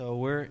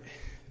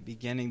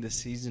beginning the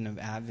season of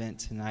Advent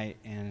tonight,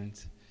 and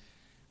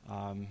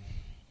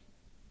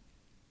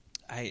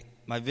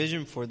my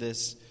vision for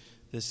this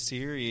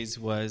series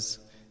was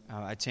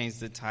I changed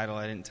the title.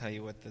 I didn't tell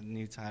you what the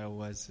new title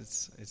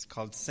was. It's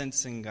called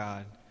Sensing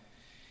God,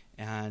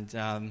 and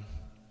I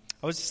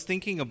was just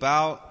thinking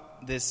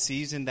about this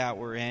season that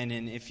we're in,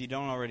 and if you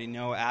don't already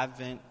know,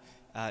 Advent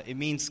it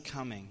means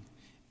coming,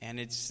 and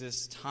it's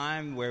this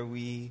time where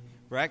we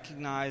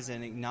recognize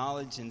and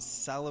acknowledge and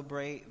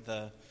celebrate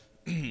the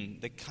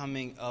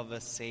coming of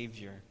a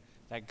Savior,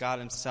 that God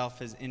himself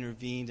has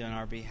intervened on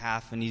our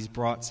behalf and he's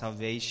brought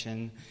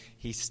salvation.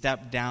 He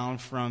stepped down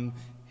from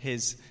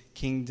his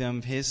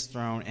kingdom, his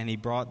throne, and he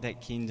brought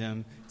that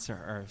kingdom to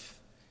earth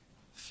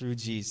through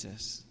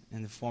Jesus.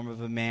 In the form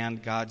of a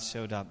man, God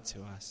showed up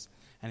to us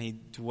and he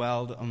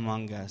dwelled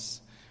among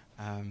us.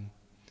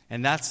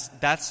 And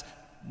that's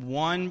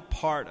one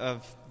part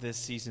of this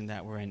season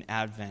that we're in,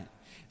 Advent.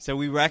 So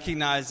we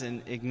recognize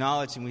and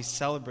acknowledge and we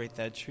celebrate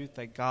that truth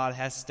that God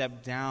has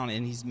stepped down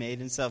and he's made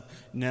himself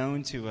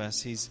known to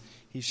us. He's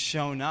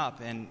shown up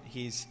and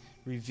he's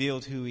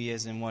revealed who he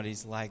is and what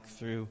he's like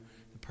through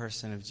the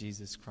person of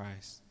Jesus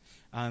Christ.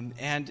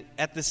 And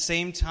at the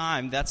same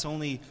time, that's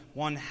only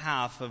one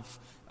half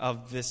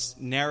of this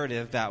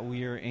narrative that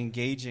we are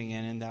engaging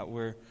in and that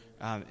we're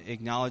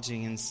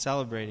acknowledging and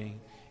celebrating.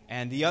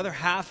 And the other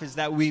half is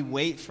that we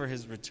wait for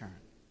his return.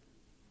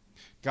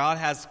 God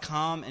has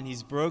come and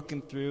he's broken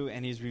through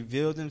and he's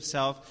revealed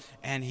himself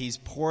and he's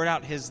poured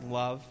out his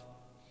love.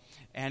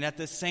 And at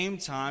the same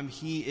time,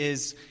 he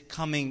is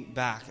coming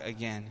back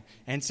again.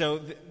 And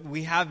so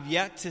we have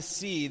yet to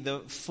see the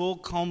full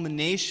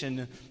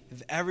culmination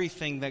of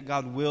everything that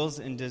God wills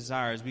and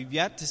desires. We've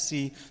yet to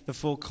see the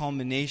full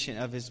culmination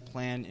of his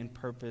plan and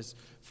purpose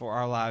for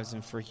our lives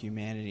and for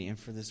humanity and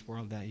for this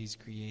world that he's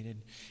created.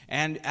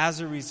 And as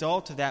a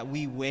result of that,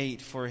 we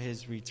wait for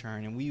his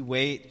return. And we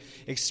wait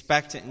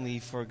expectantly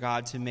for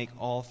God to make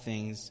all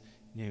things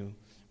new.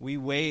 We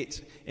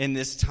wait in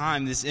this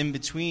time, this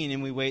in-between,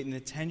 and we wait in the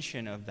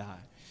tension of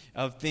that,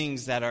 of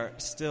things that are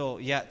still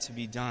yet to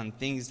be done,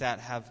 things that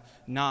have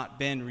not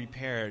been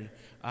repaired.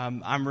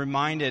 I'm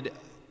reminded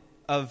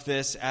of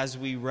this as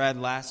we read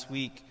last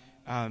week,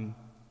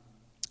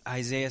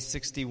 Isaiah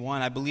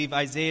 61. I believe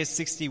Isaiah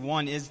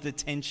 61 is the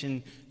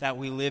tension that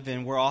we live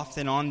in. We're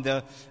often on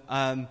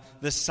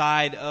the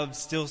side of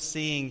still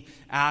seeing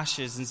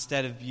ashes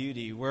instead of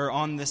beauty. We're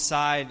on the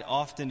side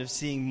often of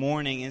seeing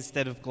mourning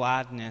instead of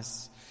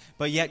gladness.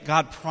 But yet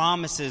God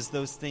promises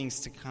those things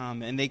to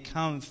come, and they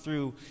come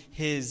through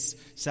his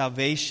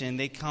salvation.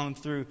 They come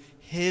through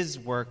his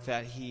work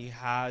that he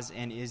has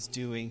and is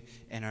doing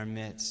in our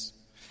midst.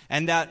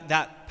 And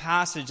that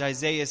passage,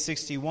 Isaiah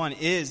 61,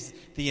 is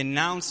the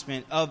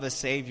announcement of a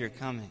Savior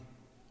coming.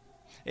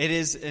 It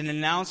is an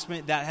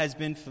announcement that has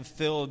been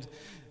fulfilled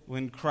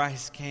when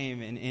Christ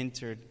came and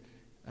entered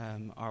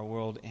our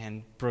world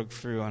and broke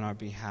through on our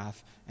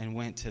behalf and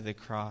went to the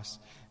cross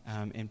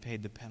and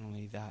paid the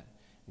penalty that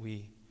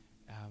we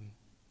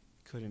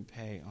couldn't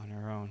pay on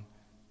our own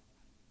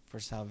for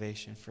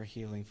salvation, for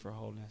healing, for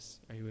wholeness.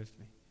 Are you with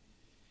me?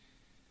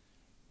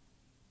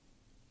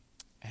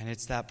 And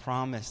it's that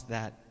promise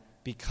that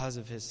because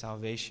of his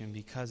salvation,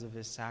 because of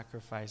his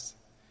sacrifice,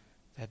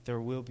 that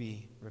there will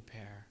be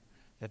repair,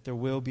 that there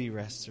will be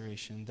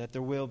restoration, that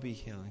there will be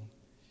healing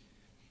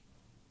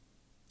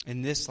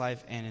in this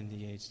life and in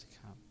the age to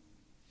come.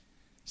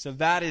 So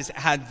that is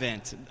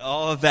Advent.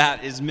 All of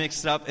that is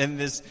mixed up in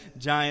this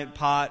giant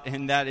pot,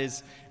 and that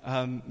is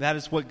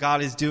what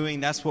God is doing.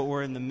 That's what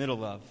we're in the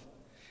middle of.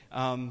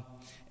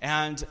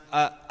 As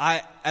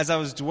I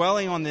was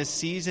dwelling on this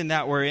season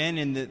that we're in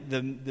and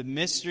the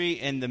mystery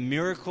and the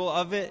miracle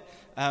of it,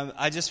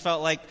 I just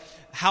felt like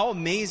how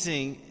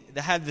amazing,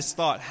 I had this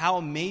thought, how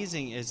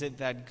amazing is it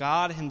that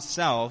God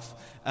himself,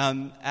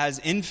 as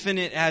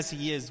infinite as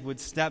he is, would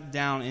step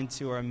down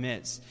into our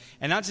midst.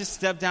 And not just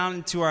step down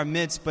into our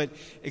midst, but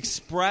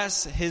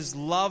express his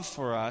love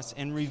for us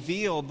and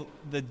reveal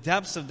the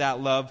depths of that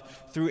love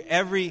through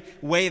every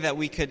way that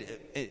we could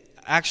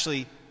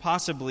actually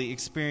possibly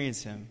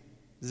experience him.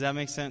 Does that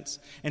make sense?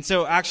 And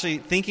so actually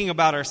thinking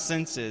about our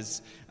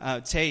senses,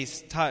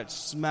 taste, touch,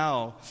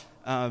 smell,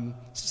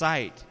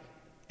 sight,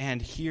 and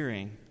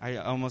hearing. I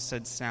almost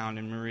said sound,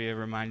 and Maria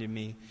reminded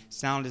me,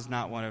 sound is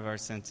not one of our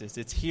senses.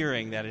 It's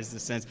hearing that is the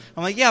sense.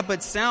 I'm like, yeah,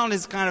 but sound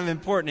is kind of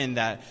important in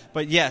that.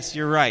 But yes,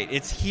 you're right.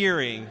 It's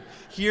hearing.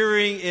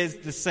 Hearing is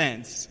the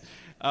sense.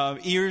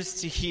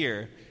 Ears to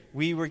hear.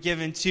 We were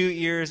given 2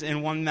 ears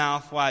and 1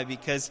 mouth. Why?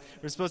 Because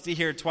we're supposed to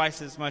hear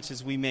twice as much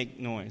as we make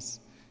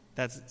noise.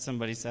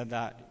 Somebody said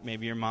that.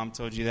 Maybe your mom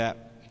told you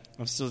that.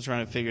 I'm still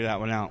trying to figure that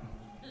one out.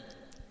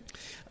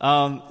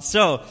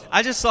 So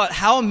I just thought,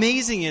 how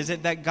amazing is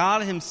it that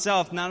God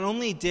himself, not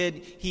only did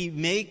he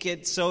make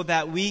it so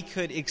that we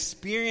could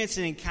experience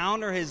and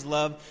encounter his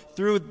love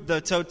through the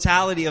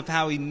totality of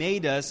how he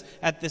made us,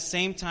 at the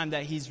same time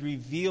that he's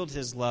revealed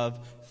his love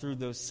through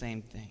those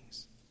same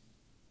things.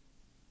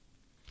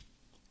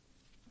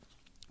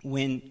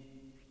 When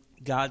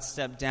God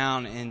stepped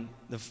down in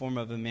the form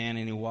of a man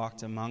and he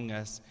walked among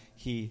us,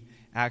 he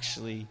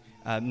actually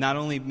not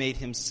only made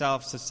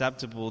himself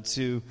susceptible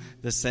to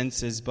the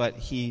senses, but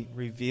he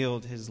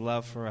revealed his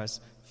love for us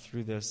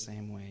through those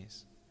same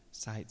ways.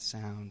 Sight,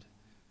 sound,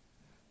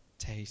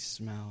 taste,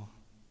 smell.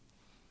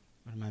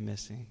 What am I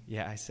missing?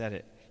 Yeah, I said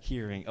it.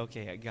 Hearing.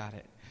 Okay, I got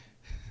it.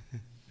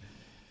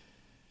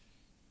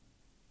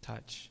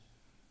 Touch.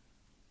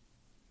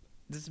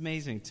 This is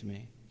amazing to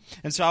me.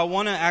 And so I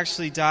want to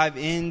actually dive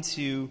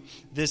into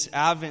this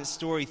Advent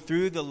story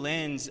through the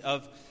lens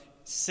of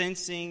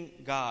sensing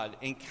God,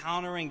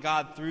 encountering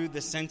God through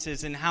the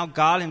senses, and how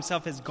God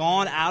himself has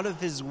gone out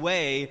of his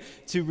way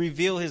to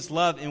reveal his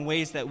love in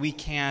ways that we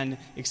can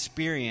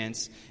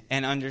experience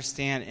and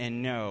understand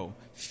and know,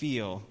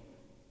 feel,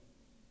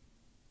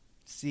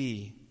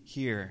 see,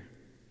 hear,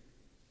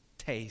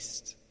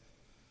 taste.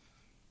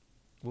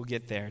 We'll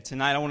get there.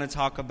 Tonight I want to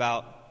talk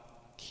about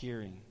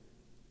hearing.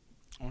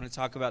 I want to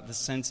talk about the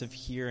sense of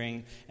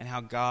hearing and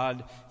how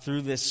God,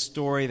 through this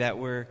story that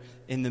we're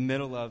in the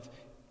middle of,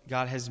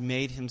 God has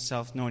made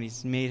himself known.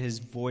 He's made his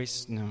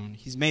voice known.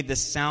 He's made the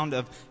sound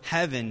of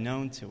heaven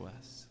known to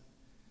us.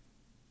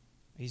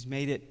 He's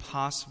made it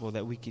possible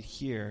that we could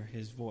hear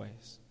his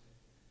voice.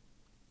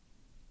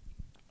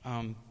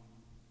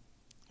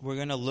 We're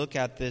going to look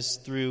at this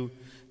through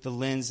the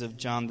lens of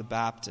John the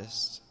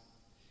Baptist.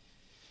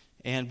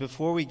 And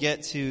before we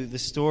get to the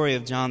story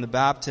of John the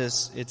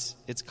Baptist,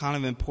 it's kind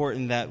of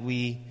important that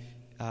we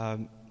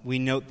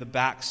note the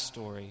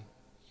backstory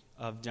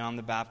of John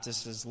the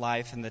Baptist's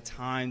life and the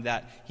time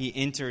that he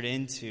entered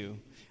into.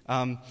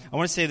 I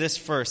want to say this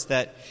first,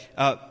 that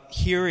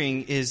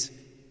hearing is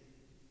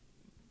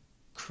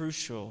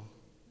crucial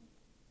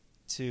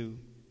to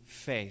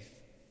faith,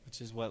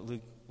 which is what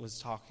Luke was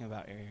talking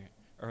about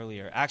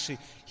earlier. Actually,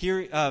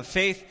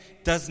 faith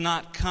does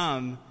not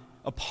come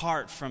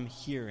apart from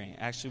hearing.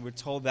 Actually, we're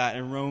told that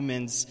in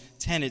Romans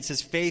 10. It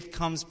says, faith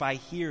comes by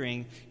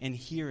hearing, and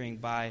hearing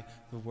by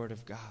the word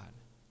of God.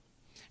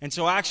 And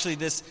so actually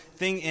this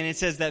thing, and it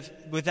says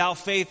that without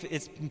faith,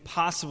 it's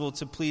impossible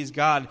to please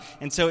God.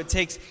 And so it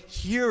takes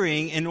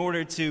hearing in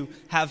order to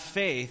have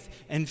faith.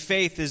 And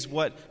faith is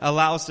what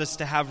allows us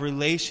to have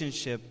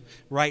relationship,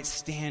 right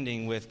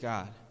standing with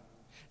God.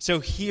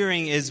 So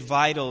hearing is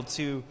vital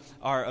to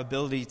our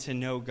ability to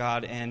know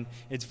God, and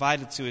it's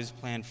vital to his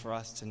plan for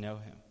us to know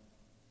him.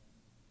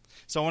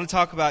 So I want to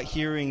talk about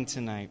hearing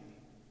tonight.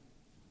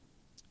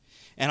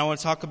 And I want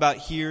to talk about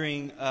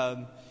hearing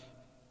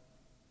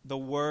the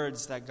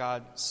words that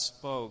God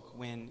spoke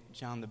when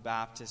John the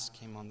Baptist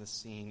came on the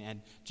scene.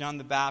 And John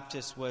the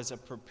Baptist was a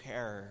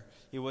preparer.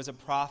 He was a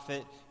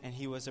prophet and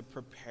he was a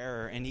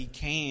preparer. And he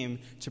came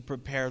to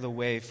prepare the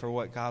way for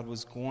what God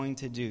was going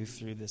to do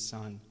through the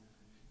Son.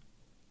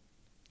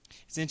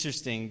 It's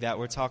interesting that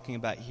we're talking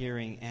about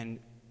hearing and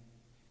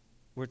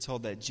we're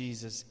told that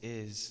Jesus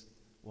is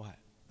what?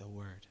 The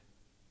Word.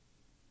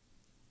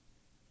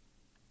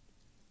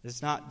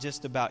 It's not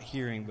just about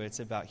hearing, but it's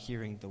about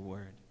hearing the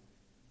Word.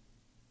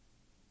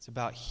 It's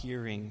about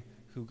hearing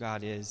who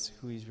God is,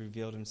 who he's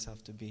revealed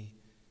himself to be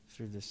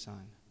through the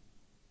Son.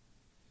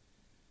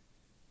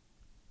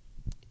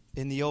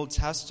 In the Old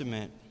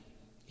Testament,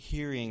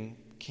 hearing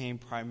came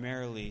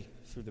primarily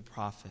through the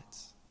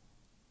prophets.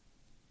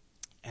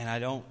 And I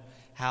don't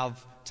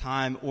have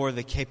time or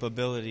the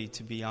capability,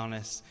 to be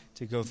honest,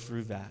 to go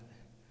through that.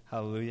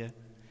 Hallelujah.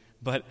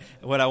 But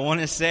what I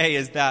want to say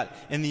is that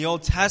in the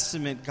Old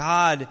Testament,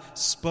 God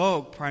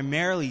spoke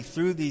primarily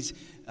through these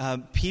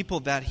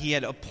people that he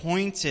had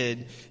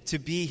appointed to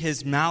be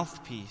his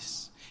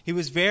mouthpiece. He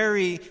was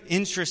very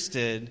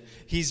interested.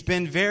 He's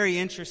been very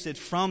interested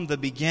from the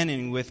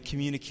beginning with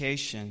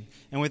communication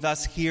and with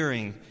us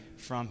hearing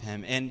from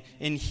him. And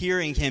in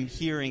hearing him,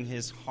 hearing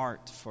his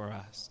heart for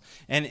us.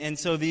 And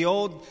so the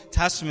Old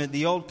Testament,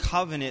 the Old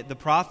Covenant, the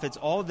prophets,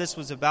 all of this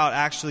was about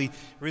actually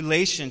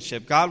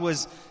relationship. God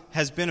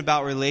has been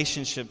about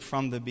relationship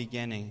from the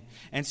beginning.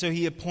 And so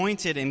he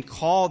appointed and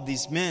called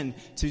these men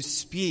to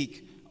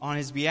speak on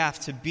his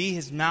behalf, to be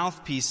his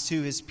mouthpiece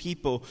to his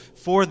people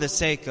for the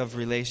sake of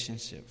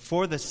relationship,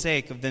 for the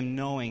sake of them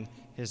knowing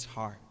his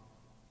heart.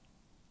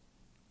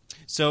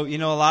 So, a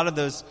lot of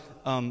those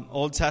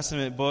Old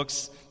Testament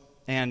books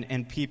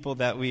and people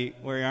that we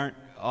aren't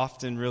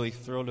often really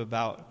thrilled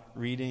about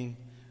reading,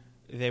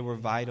 they were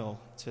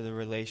vital to the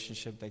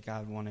relationship that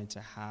God wanted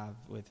to have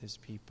with his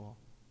people.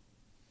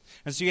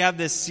 And so you have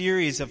this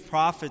series of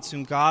prophets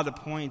whom God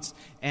appoints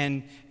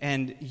and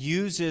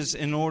uses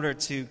in order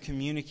to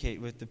communicate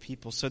with the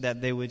people so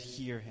that they would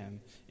hear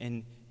him,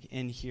 and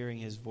in hearing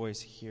his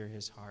voice, hear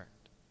his heart.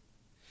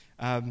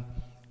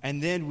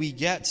 And then we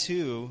get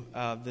to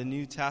the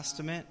New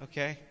Testament,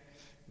 okay?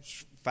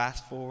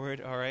 Fast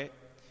forward, all right?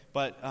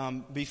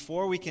 But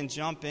before we can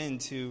jump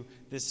into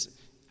this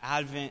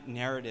Advent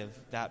narrative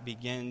that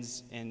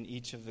begins in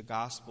each of the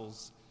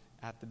Gospels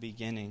at the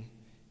beginning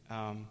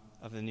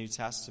of the New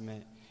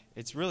Testament,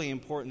 it's really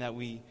important that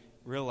we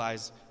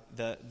realize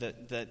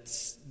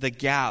the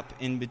gap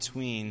in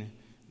between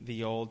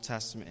the Old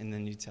Testament and the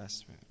New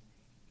Testament.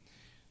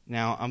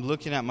 Now, I'm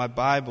looking at my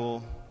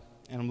Bible,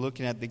 and I'm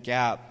looking at the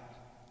gap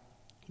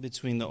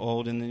between the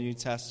Old and the New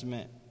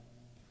Testament.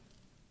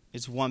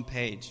 It's one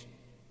page.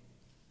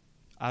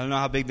 I don't know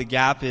how big the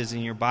gap is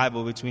in your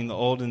Bible between the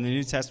Old and the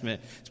New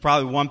Testament. It's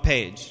probably one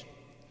page.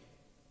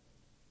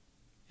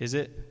 Is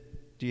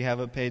it? Do you have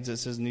a page that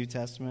says New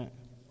Testament?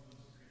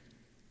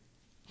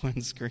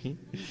 One screen?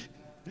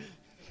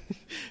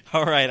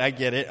 All right, I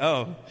get it.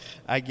 Oh,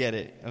 I get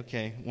it.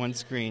 Okay, one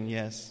screen,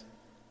 yes.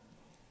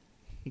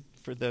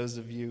 For those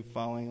of you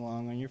following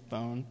along on your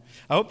phone.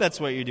 I hope that's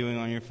what you're doing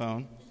on your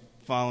phone.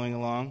 Following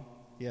along.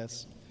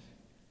 Yes.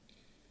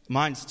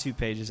 Mine's 2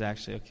 pages,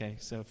 actually. Okay,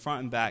 so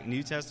front and back.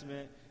 New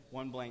Testament,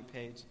 one blank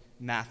page.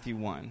 Matthew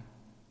 1.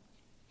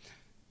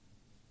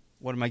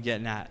 What am I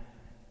getting at?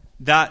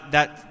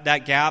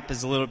 That gap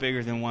is a little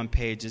bigger than one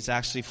page. It's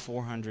actually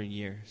 400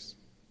 years.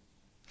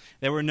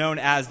 They were known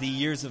as the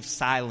years of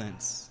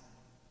silence.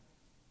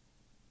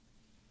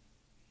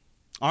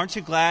 Aren't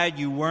you glad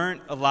you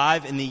weren't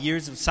alive in the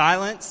years of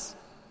silence?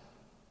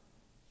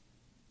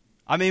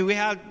 I mean, we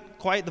had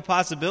quite the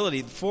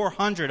possibility,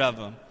 400 of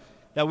them,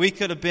 that we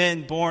could have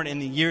been born in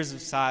the years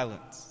of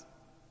silence.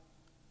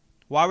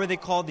 Why were they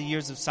called the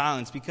years of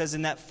silence? Because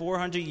in that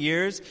 400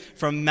 years,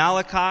 from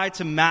Malachi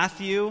to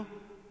Matthew,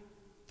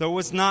 there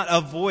was not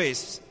a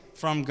voice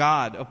from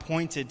God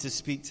appointed to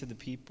speak to the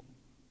people.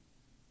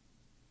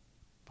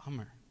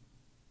 Bummer.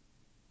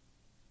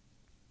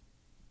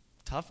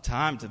 Tough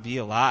time to be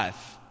alive.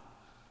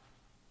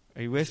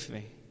 Are you with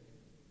me?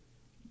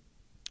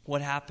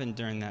 What happened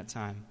during that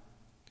time?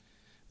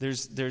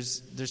 There's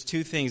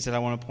 2 things that I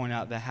want to point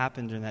out that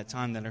happened during that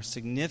time that are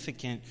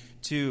significant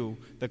to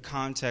the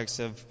context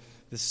of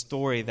the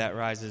story that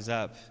rises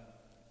up.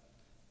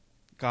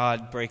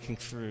 God breaking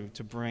through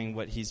to bring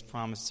what he's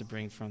promised to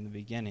bring from the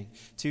beginning.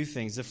 2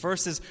 things. The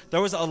first is there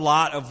was a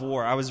lot of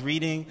war. I was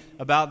reading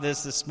about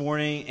this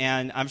morning,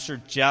 and I'm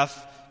sure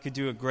Jeff could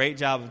do a great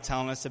job of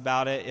telling us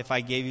about it. If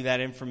I gave you that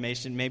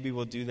information, maybe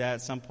we'll do that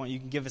at some point. You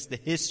can give us the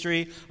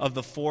history of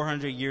the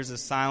 400 years of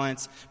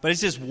silence. But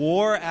it's just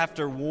war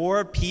after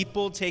war,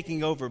 people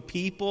taking over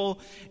people.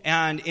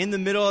 And in the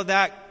middle of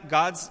that,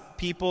 God's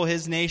people,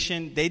 his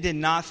nation, they did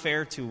not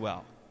fare too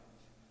well.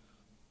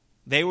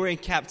 They were in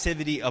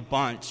captivity a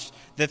bunch.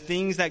 The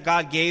things that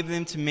God gave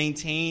them to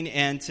maintain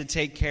and to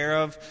take care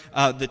of,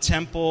 the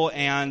temple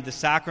and the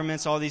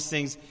sacraments, all these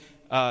things,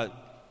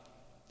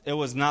 it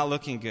was not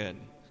looking good.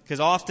 Because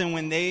often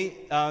when they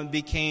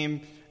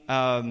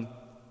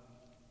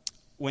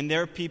when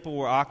their people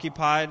were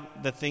occupied,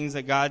 the things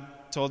that God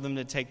told them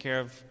to take care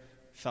of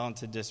fell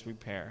into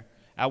disrepair.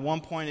 At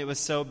one point it was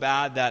so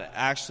bad that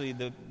actually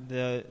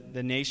the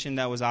nation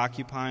that was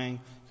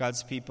occupying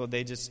God's people,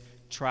 they just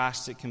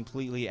trashed it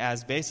completely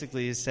as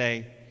basically to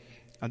say,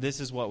 this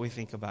is what we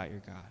think about your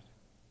God.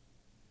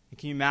 And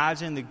can you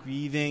imagine the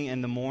grieving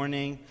and the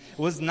mourning? It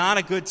was not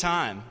a good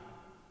time.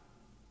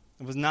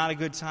 It was not a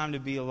good time to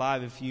be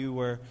alive if you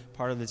were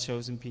part of the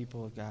chosen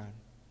people of God.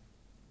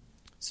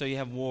 So you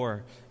have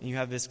war, and you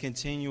have this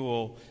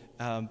continual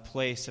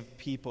place of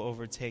people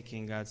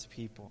overtaking God's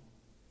people.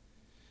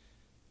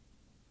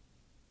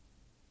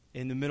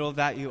 In the middle of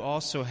that, you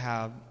also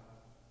have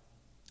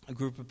a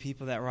group of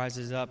people that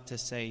rises up to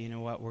say, you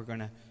know what, we're going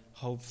to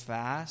hold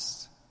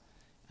fast.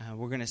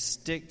 We're going to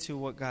stick to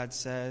what God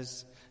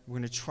says. We're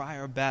going to try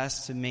our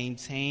best to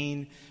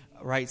maintain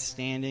right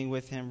standing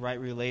with him, right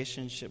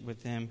relationship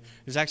with him.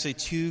 There's actually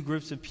 2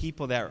 groups of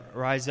people that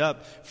rise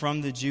up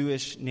from the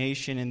Jewish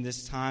nation in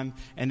this time,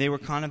 and they were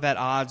kind of at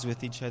odds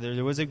with each other.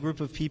 There was a group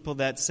of people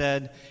that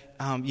said,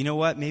 you know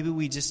what, maybe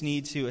we just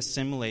need to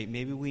assimilate.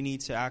 Maybe we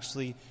need to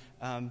actually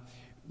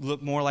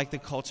look more like the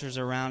cultures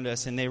around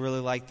us, and they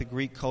really liked the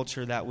Greek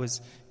culture that was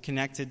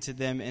connected to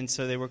them, and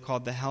so they were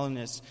called the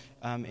Hellenists.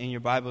 In your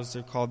Bibles,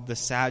 they're called the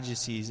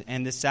Sadducees.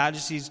 And the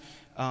Sadducees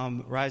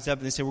rise up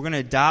and they say, we're going to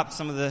adopt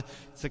some of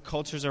the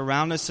cultures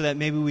around us so that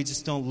maybe we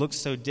just don't look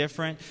so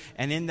different.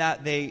 And in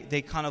that,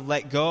 they kind of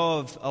let go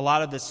of a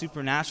lot of the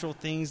supernatural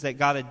things that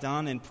God had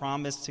done and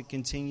promised to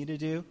continue to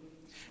do.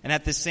 And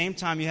at the same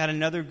time, you had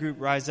another group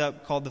rise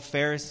up called the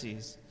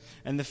Pharisees.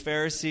 And the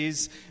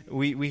Pharisees,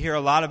 we hear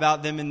a lot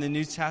about them in the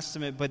New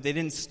Testament, but they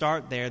didn't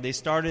start there. They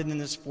started in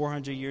this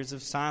 400 years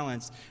of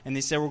silence, and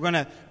they said, we're going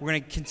to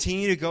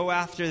continue to go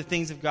after the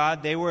things of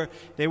God. They were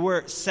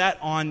set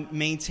on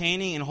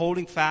maintaining and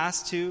holding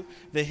fast to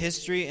the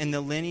history and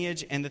the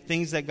lineage and the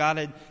things that God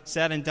had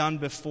said and done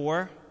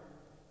before,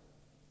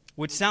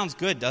 which sounds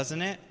good,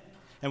 doesn't it?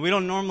 And we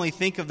don't normally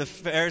think of the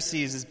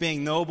Pharisees as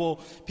being noble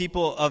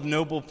people of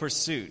noble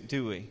pursuit,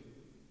 do we?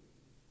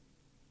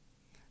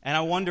 And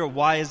I wonder,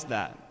 why is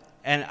that?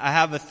 And I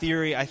have a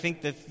theory. I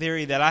think the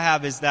theory that I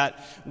have is that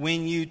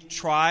when you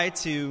try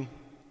to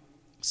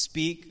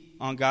speak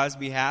on God's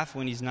behalf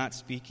when he's not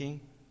speaking,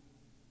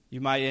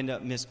 you might end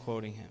up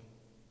misquoting him.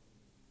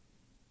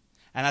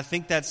 And I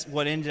think that's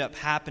what ended up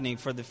happening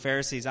for the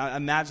Pharisees. I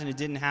imagine it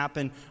didn't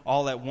happen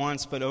all at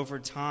once, but over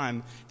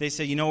time, they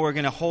said, we're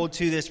going to hold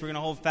to this, we're going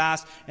to hold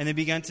fast, and they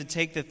began to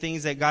take the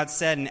things that God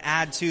said and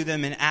add to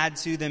them and add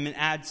to them and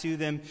add to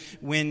them,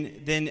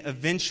 when then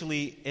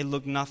eventually it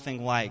looked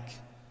nothing like,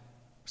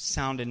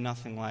 sounded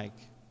nothing like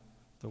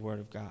the Word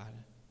of God.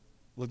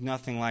 look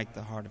nothing like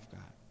the heart of God.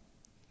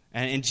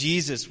 And in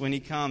Jesus, when he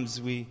comes,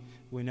 we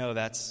know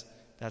that's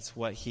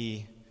what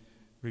he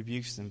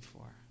rebukes them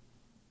for.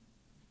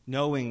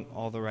 Knowing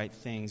all the right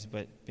things,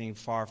 but being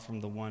far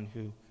from the one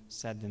who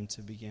said them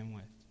to begin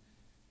with.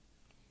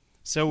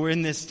 So we're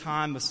in this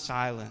time of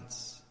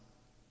silence.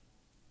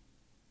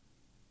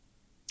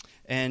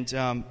 And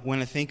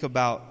when I think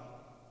about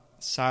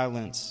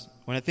silence,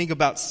 when I think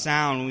about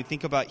sound, when we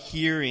think about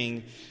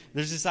hearing,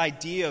 there's this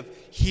idea of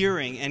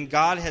hearing, and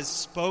God has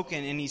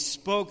spoken, and he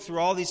spoke through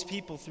all these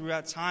people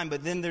throughout time,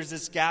 but then there's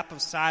this gap of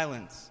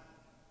silence.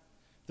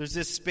 There's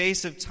this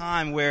space of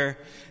time where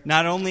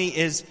not only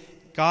is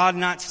God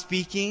not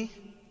speaking,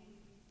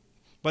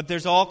 but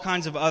there's all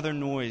kinds of other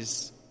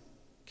noise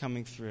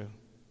coming through.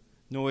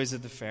 Noise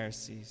of the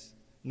Pharisees,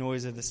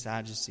 noise of the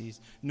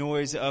Sadducees,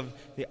 noise of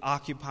the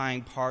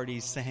occupying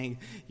parties saying,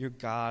 your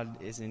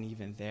God isn't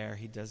even there,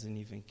 he doesn't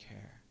even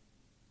care.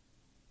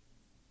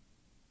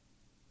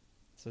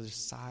 So there's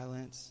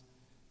silence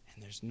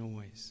and there's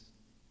noise.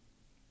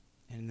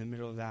 And in the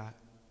middle of that,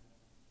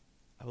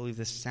 I believe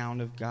the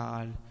sound of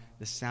God,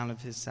 the sound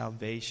of his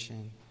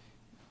salvation,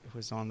 it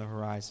was on the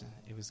horizon.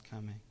 It was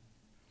coming.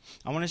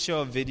 I want to show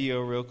a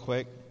video real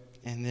quick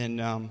and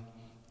then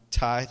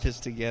tie this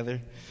together.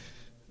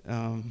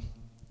 I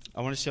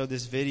want to show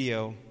this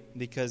video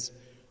because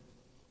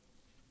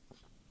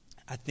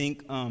I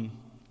think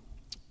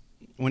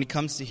when it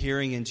comes to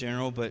hearing in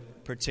general,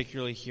 but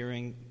particularly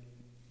hearing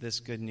this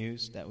good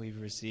news that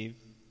we've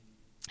received,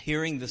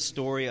 hearing the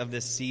story of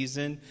this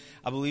season,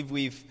 I believe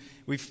we've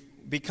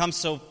become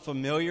so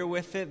familiar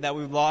with it that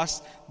we've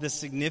lost the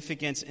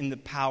significance and the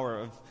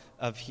power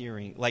of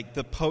hearing, like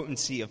the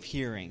potency of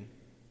hearing.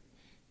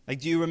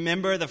 Like, do you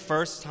remember the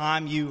first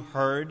time you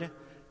heard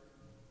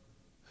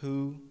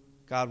who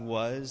God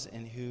was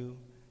and who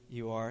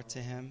you are to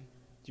him?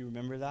 Do you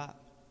remember that?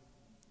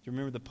 Do you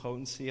remember the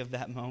potency of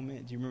that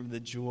moment? Do you remember the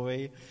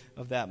joy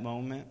of that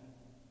moment?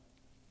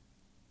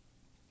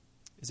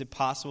 Is it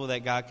possible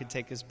that God could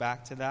take us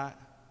back to that?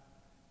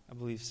 I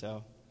believe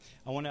so.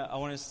 I want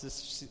us to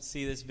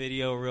see this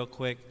video real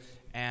quick,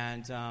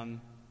 and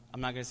I'm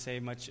not going to say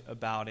much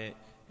about it,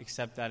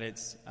 except that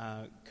it's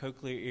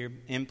cochlear ear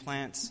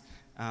implants,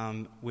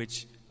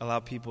 which allow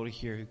people to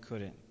hear who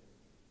couldn't.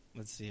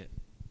 Let's see it.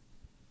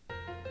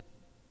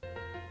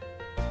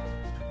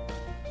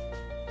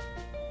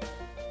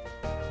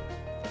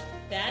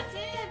 That's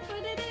it.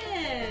 Put it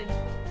in.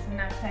 So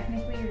now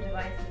technically your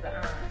device is on.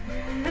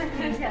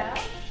 Can you tell?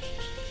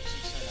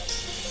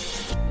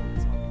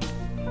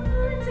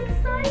 Oh, it's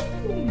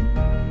exciting.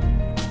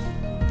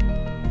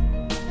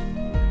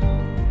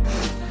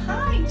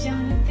 Hi,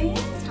 Jonathan.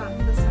 Let's talk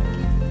for a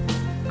second.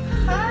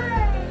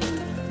 Hi.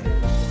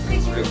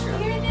 Could you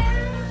hear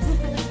that?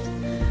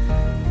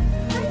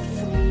 Hi,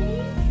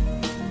 sweetie.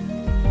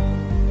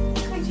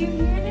 Could you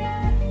hear that?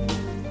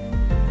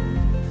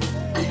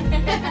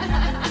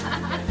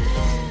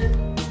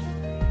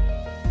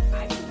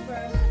 Hi,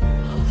 Cooper.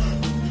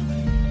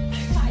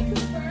 Hi,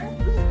 Cooper. Hi, Cooper.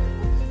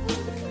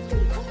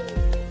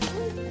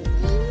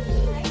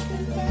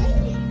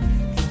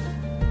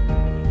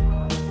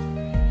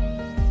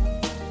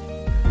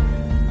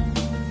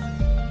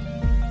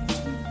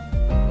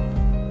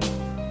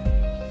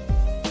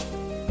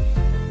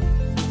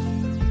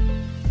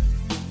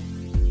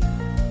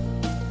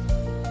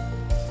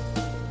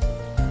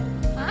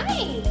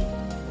 Hi.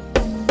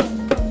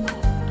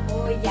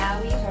 Oh,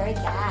 yeah, we heard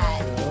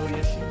that. Oh,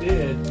 yes, you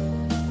did.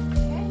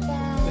 Heard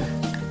that.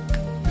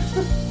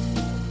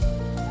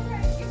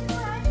 Alright, you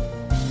try.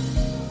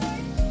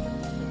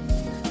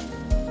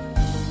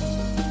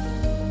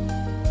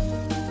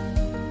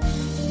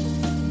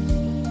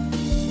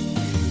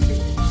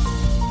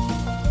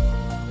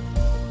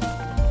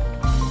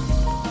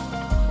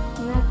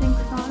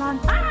 Nothing's going on.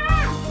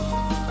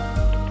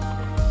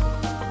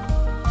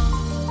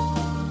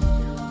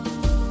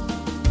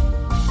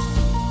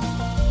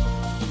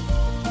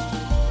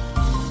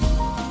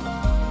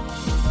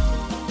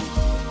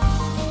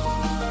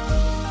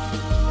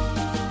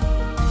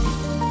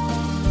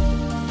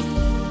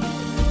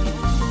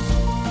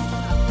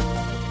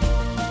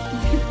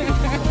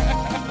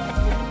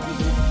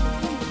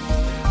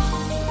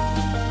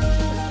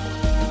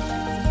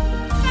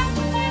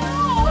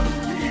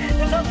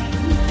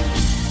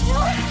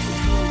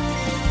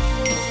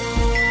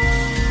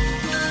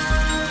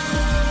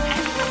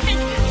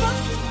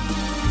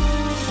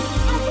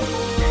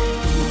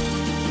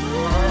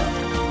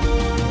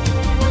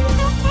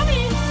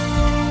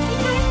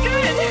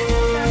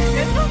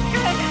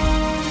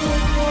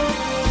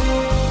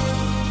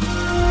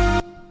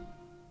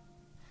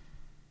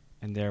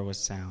 And there was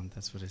sound.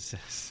 That's what it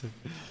says.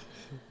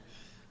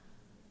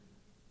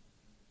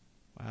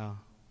 Wow.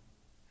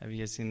 Have you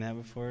guys seen that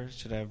before?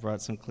 Should I have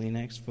brought some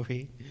Kleenex for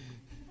you?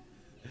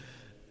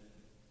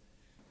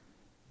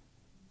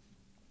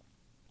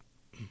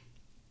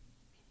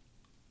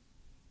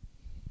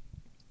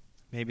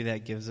 Maybe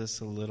that gives us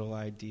a little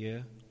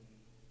idea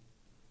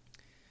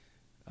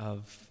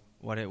of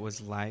what it was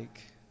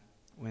like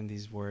when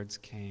these words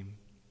came.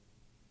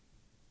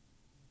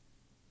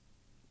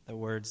 the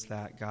words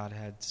that God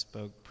had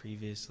spoke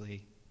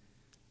previously,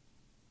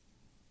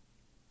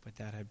 but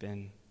that had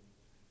been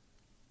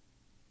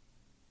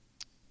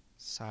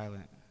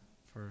silent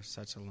for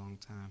such a long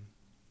time.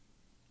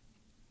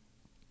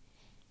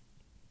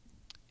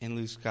 In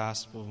Luke's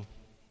gospel,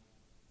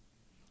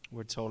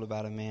 we're told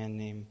about a man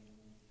named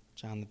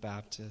John the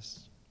Baptist,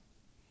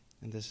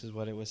 and this is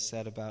what it was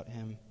said about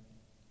him.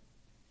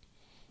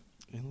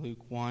 In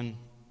Luke 1,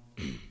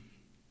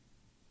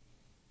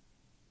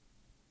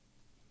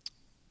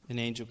 an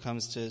angel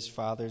comes to his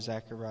father,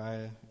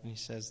 Zechariah, and he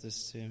says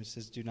this to him. He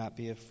says, "Do not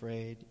be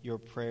afraid. Your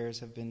prayers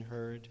have been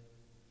heard.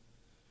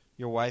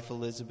 Your wife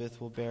Elizabeth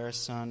will bear a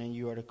son, and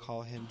you are to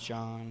call him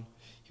John.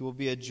 He will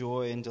be a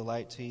joy and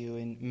delight to you,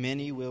 and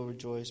many will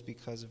rejoice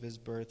because of his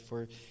birth,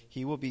 for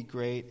he will be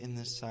great in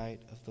the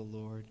sight of the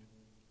Lord.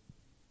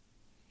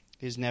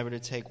 He is never to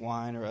take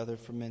wine or other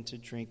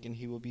fermented drink, and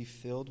he will be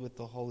filled with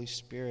the Holy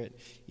Spirit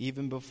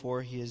even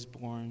before he is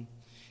born.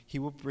 He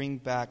will bring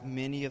back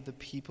many of the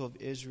people of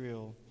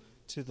Israel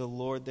to the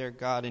Lord their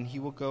God, and he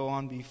will go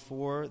on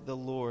before the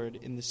Lord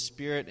in the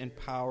spirit and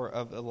power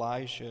of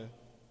Elijah,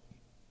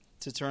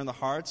 to turn the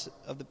hearts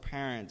of the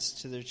parents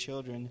to their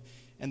children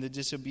and the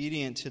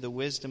disobedient to the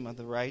wisdom of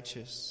the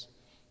righteous,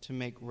 to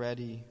make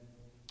ready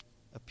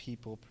a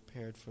people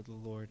prepared for the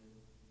Lord."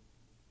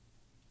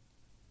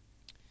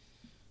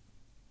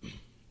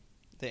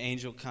 The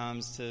angel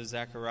comes to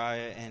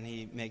Zechariah and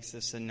he makes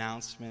this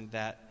announcement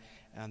that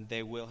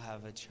they will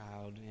have a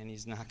child, and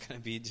he's not going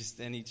to be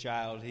just any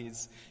child.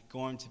 He's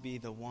going to be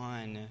the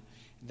one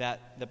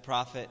that the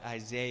prophet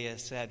Isaiah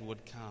said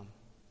would come.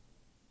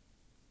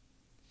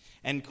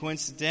 And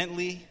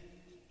coincidentally,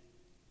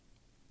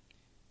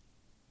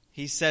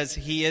 he says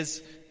he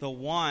is the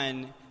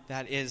one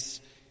that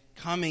is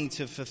coming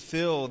to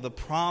fulfill the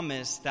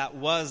promise that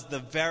was the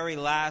very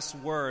last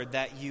word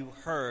that you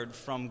heard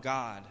from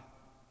God.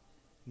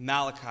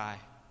 Malachi.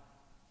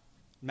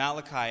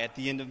 At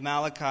the end of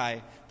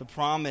Malachi, the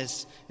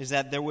promise is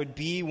that there would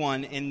be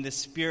one in the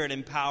spirit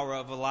and power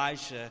of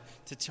Elijah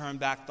to turn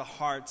back the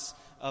hearts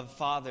of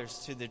fathers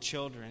to their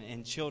children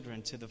and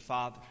children to the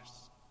fathers.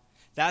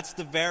 That's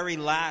the very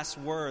last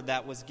word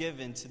that was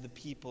given to the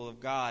people of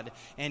God.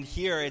 And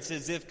here it's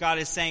as if God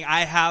is saying,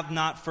 I have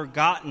not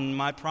forgotten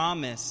my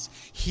promise.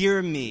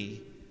 Hear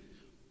me.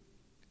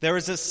 There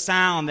is a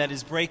sound that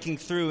is breaking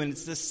through, and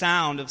it's the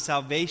sound of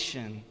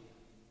salvation.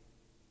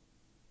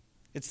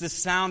 It's the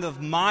sound of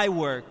my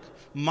work,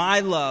 my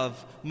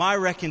love, my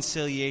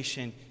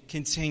reconciliation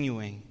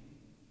continuing,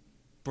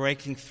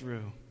 breaking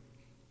through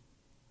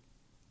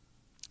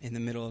in the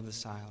middle of the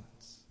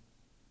silence.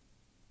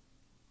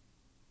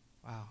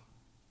 Wow.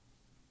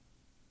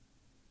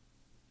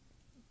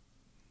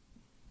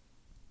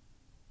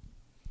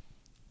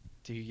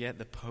 Do you get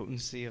the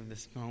potency of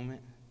this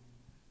moment?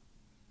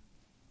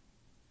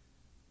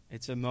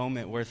 It's a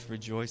moment worth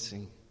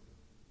rejoicing.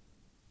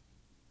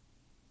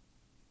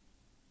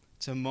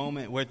 It's a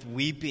moment worth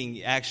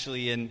weeping,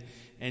 actually,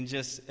 and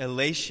just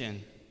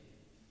elation.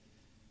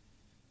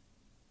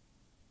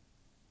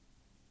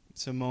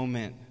 It's a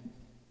moment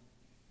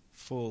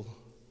full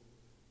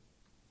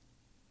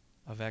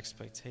of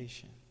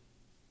expectation.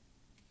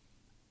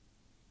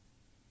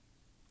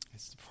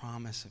 It's the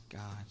promise of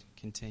God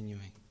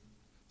continuing.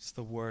 It's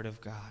the word of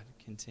God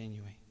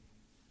continuing.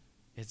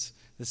 It's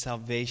the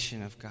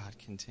salvation of God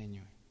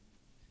continuing.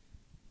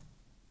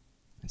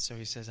 And so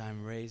he says,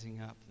 I'm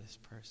raising up this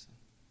person.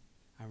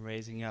 I'm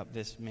raising up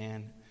this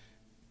man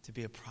to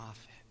be a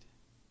prophet.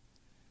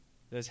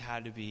 There's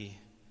had to be,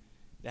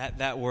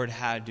 that word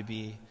had to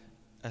be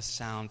a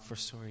sound for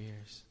sore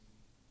ears.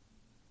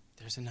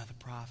 There's another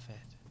prophet.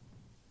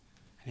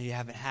 And you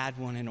haven't had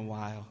one in a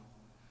while,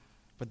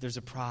 but there's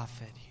a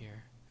prophet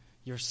here.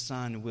 Your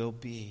son will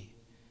be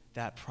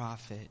that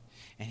prophet,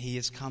 and he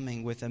is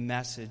coming with a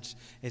message.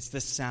 It's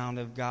the sound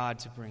of God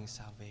to bring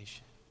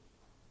salvation.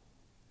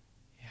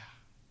 Yeah.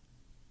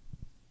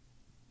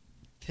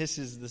 This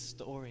is the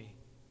story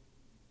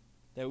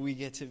that we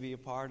get to be a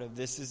part of.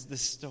 This is the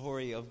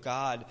story of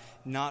God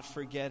not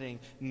forgetting,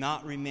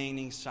 not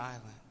remaining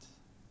silent.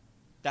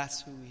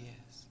 That's who he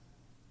is.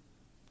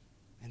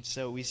 And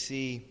so we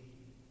see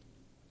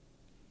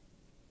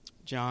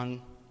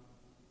John,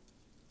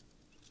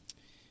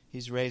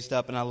 he's raised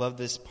up, and I love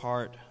this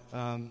part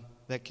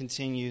that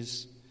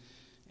continues.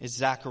 It's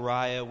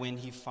Zechariah when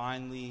he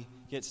finally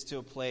gets to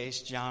a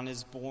place. John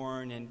is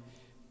born, and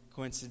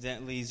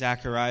coincidentally,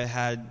 Zechariah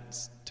had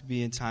to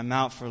be in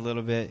timeout for a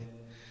little bit.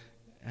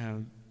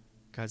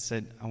 God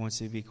said, I want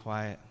you to be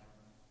quiet.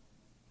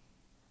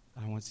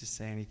 I don't want you to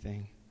say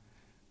anything.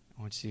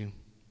 I want you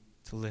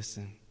to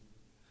listen.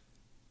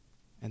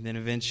 And then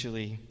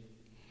eventually,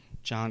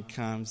 John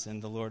comes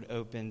and the Lord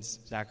opens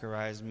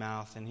Zechariah's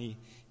mouth, and he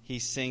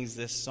sings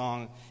this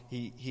song.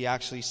 He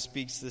actually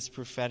speaks this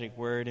prophetic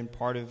word, and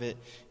part of it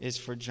is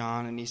for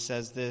John. And he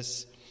says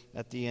this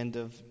at the end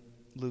of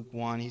Luke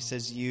 1. He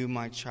says, you,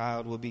 my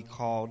child, will be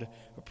called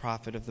a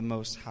prophet of the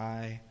Most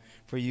High,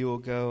 for you will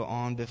go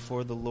on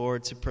before the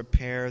Lord to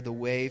prepare the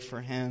way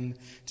for him,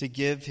 to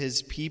give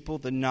his people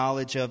the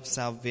knowledge of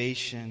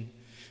salvation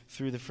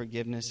through the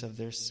forgiveness of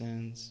their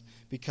sins,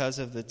 because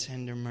of the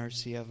tender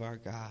mercy of our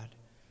God,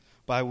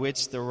 by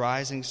which the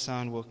rising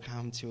sun will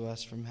come to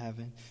us from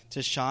heaven,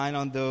 to shine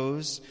on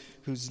those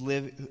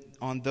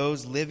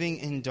living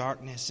in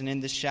darkness and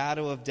in the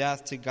shadow of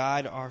death, to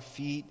guide our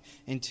feet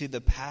into the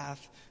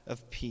path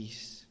of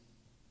peace.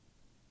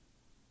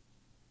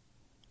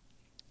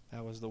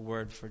 That was the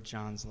word for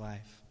John's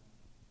life.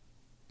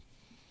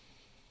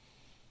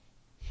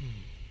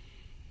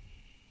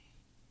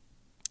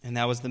 And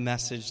that was the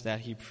message that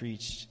he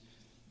preached.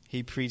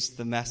 He preached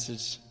the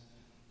message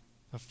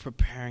of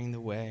preparing the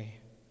way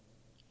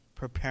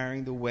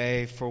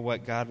for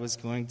what God was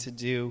going to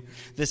do.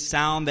 The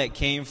sound that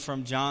came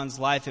from John's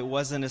life, it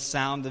wasn't a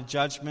sound of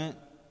judgment.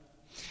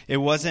 It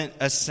wasn't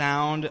a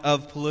sound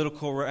of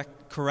political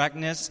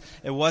correctness.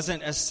 It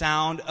wasn't a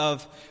sound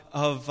of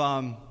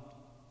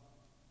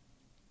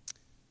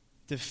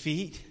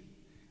defeat.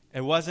 It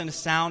wasn't a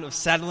sound of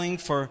settling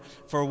for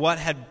what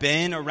had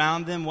been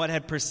around them, what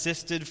had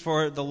persisted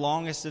for the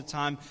longest of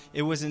time.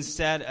 It was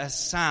instead a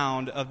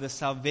sound of the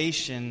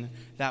salvation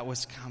that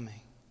was coming.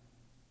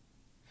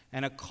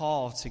 And a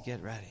call to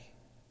get ready,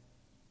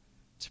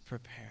 to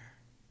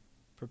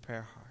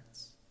prepare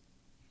hearts.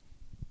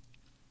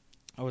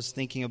 I was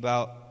thinking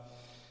about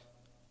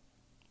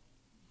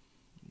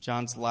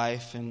John's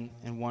life and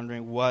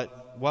wondering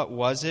what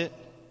was it?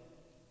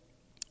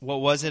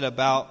 What was it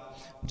about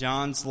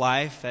John's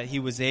life that he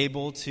was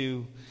able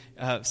to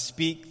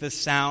speak the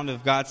sound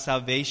of God's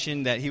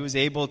salvation, that he was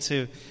able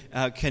to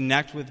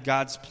connect with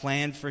God's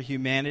plan for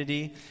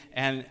humanity?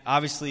 And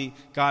obviously,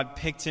 God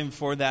picked him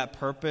for that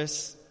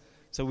purpose,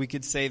 so we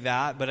could say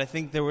that. But I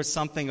think there was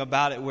something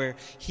about it where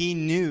he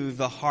knew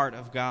the heart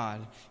of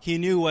God. He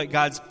knew what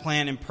God's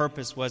plan and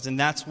purpose was, and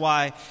that's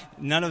why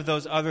none of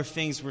those other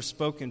things were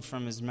spoken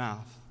from his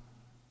mouth.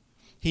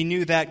 He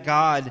knew that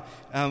God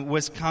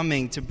was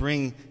coming to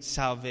bring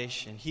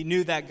salvation. He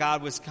knew that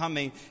God was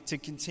coming to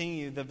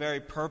continue the very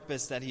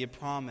purpose that he had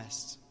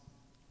promised.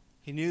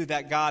 He knew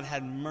that God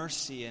had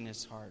mercy in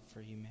his heart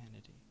for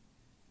humanity.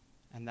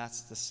 And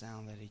that's the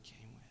sound that he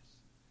came with.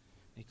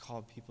 He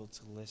called people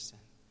to listen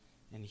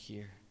and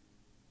hear.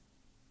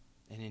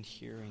 And in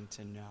hearing,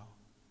 to know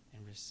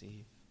and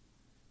receive.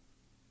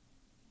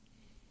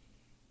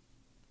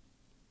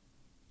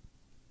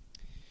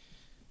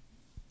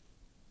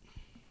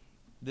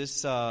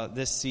 This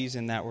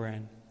season that we're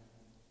in,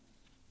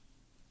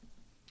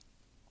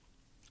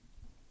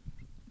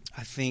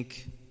 I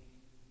think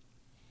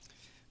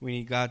we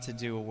need God to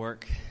do a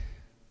work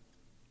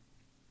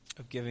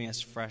of giving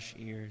us fresh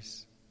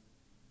ears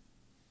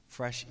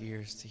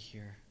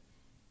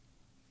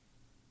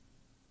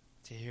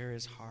to hear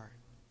his heart,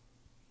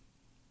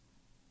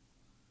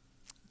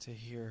 to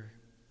hear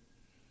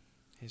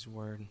his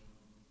word,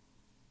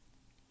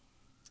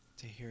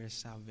 to hear his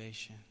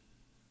salvation.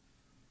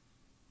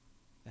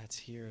 That's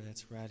here,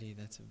 that's ready,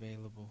 that's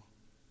available.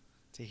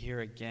 To hear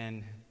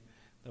again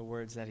the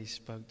words that he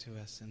spoke to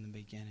us in the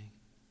beginning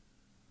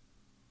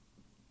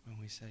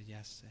when we said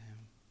yes to him.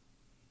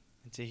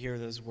 And to hear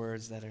those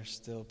words that are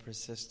still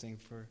persisting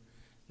for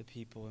the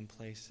people and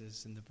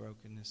places and the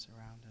brokenness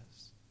around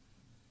us.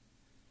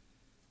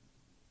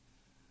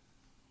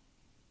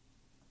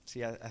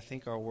 See, I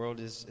think our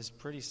world is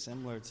pretty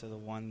similar to the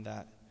one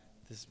that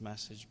this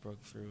message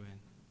broke through in.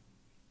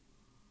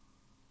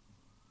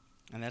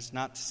 And that's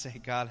not to say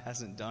God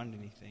hasn't done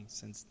anything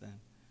since then.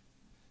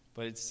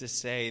 But it's to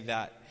say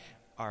that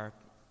our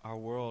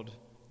world,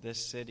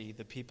 this city,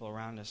 the people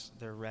around us,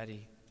 they're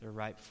ready. They're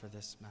ripe for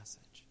this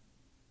message.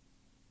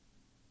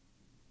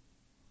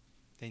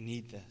 They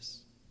need this.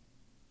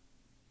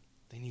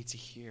 They need to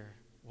hear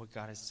what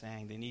God is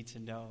saying. They need to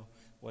know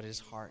what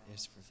his heart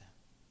is for them.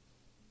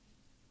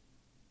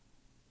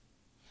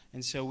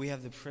 And so we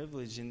have the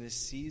privilege in this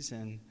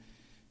season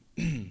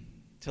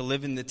to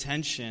live in the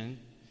tension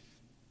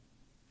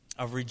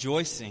of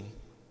rejoicing.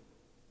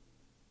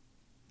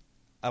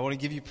 I want to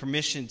give you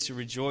permission to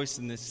rejoice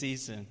in this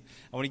season.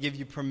 I want to give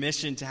you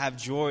permission to have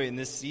joy in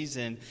this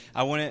season.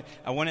 I want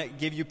to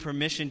give you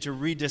permission to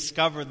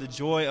rediscover the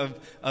joy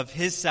of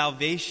his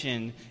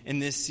salvation in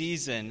this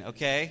season,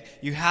 okay?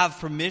 You have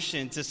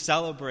permission to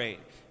celebrate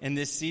in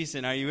this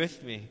season. Are you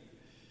with me?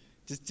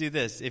 Just do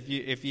this. If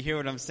you hear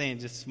what I'm saying,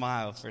 just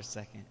smile for a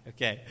second,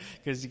 okay?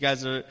 Because you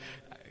guys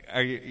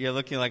you're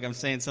looking like I'm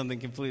saying something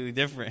completely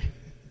different.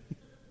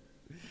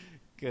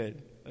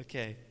 Good.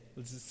 Okay.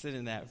 Let's just sit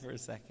in that for a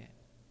second.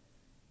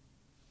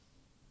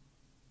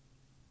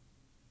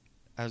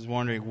 I was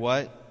wondering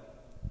I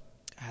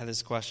had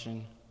this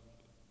question.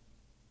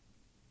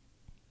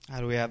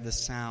 How do we have the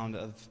sound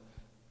of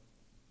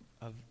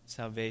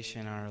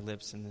salvation on our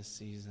lips in this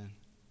season?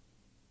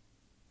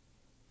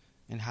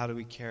 And how do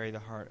we carry the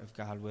heart of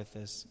God with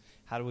us?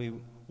 How do we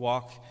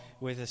walk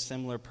with a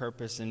similar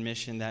purpose and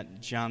mission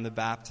that John the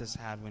Baptist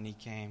had when he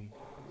came?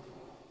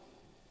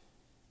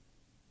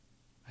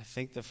 I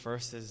think the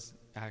first is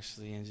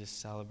actually in just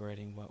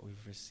celebrating what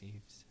we've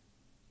received.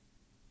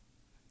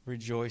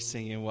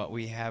 Rejoicing in what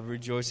we have.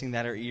 Rejoicing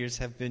that our ears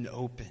have been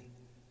open.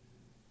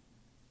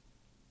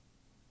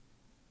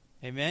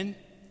 Amen?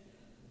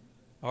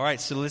 All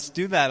right, so let's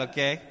do that,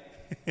 okay?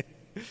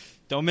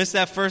 Don't miss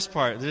that first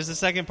part. There's the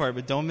second part,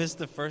 but don't miss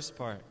the first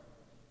part.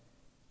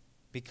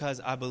 Because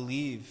I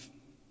believe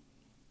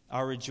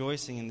our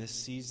rejoicing in this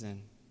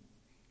season,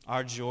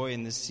 our joy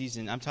in this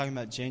season, I'm talking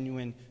about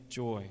genuine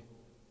joy,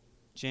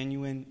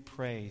 genuine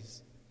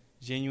praise,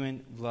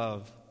 genuine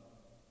love.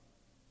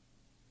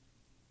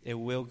 It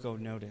will go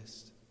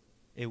noticed.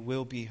 It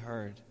will be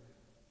heard.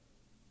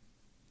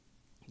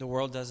 The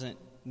world doesn't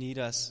need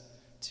us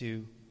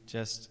to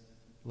just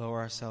lower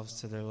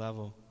ourselves to their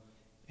level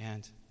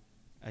and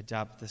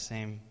adopt the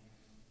same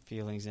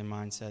feelings and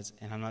mindsets.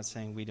 And I'm not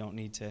saying we don't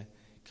need to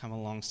come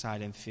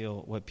alongside and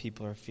feel what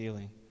people are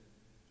feeling.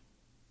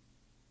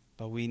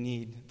 But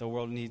the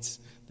world needs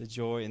the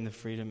joy and the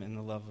freedom and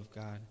the love of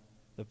God,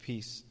 the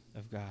peace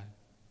of God.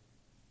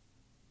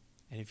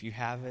 And if you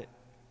have it,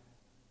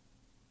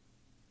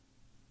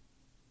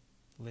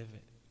 live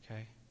it,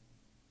 okay?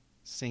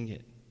 Sing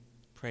it.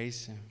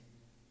 Praise Him.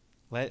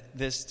 Let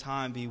this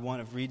time be one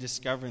of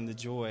rediscovering the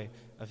joy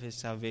of His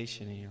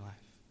salvation in your life.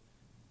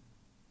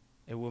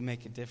 It will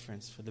make a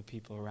difference for the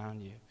people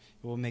around you.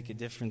 It will make a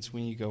difference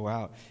when you go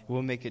out. It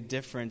will make a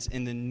difference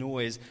in the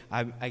noise.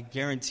 I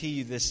guarantee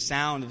you this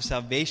sound of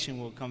salvation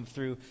will come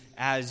through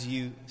as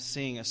you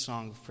sing a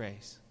song of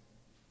praise.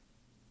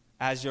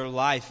 As your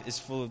life is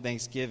full of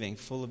thanksgiving,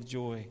 full of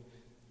joy,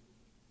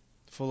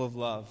 full of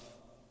love.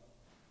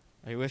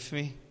 Are you with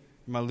me?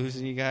 Am I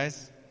losing you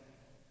guys?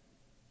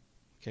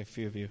 Okay, a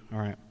few of you. All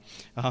right.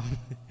 I'm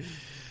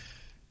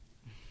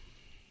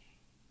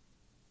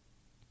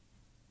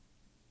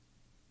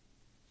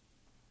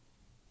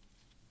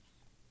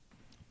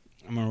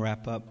going to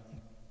wrap up.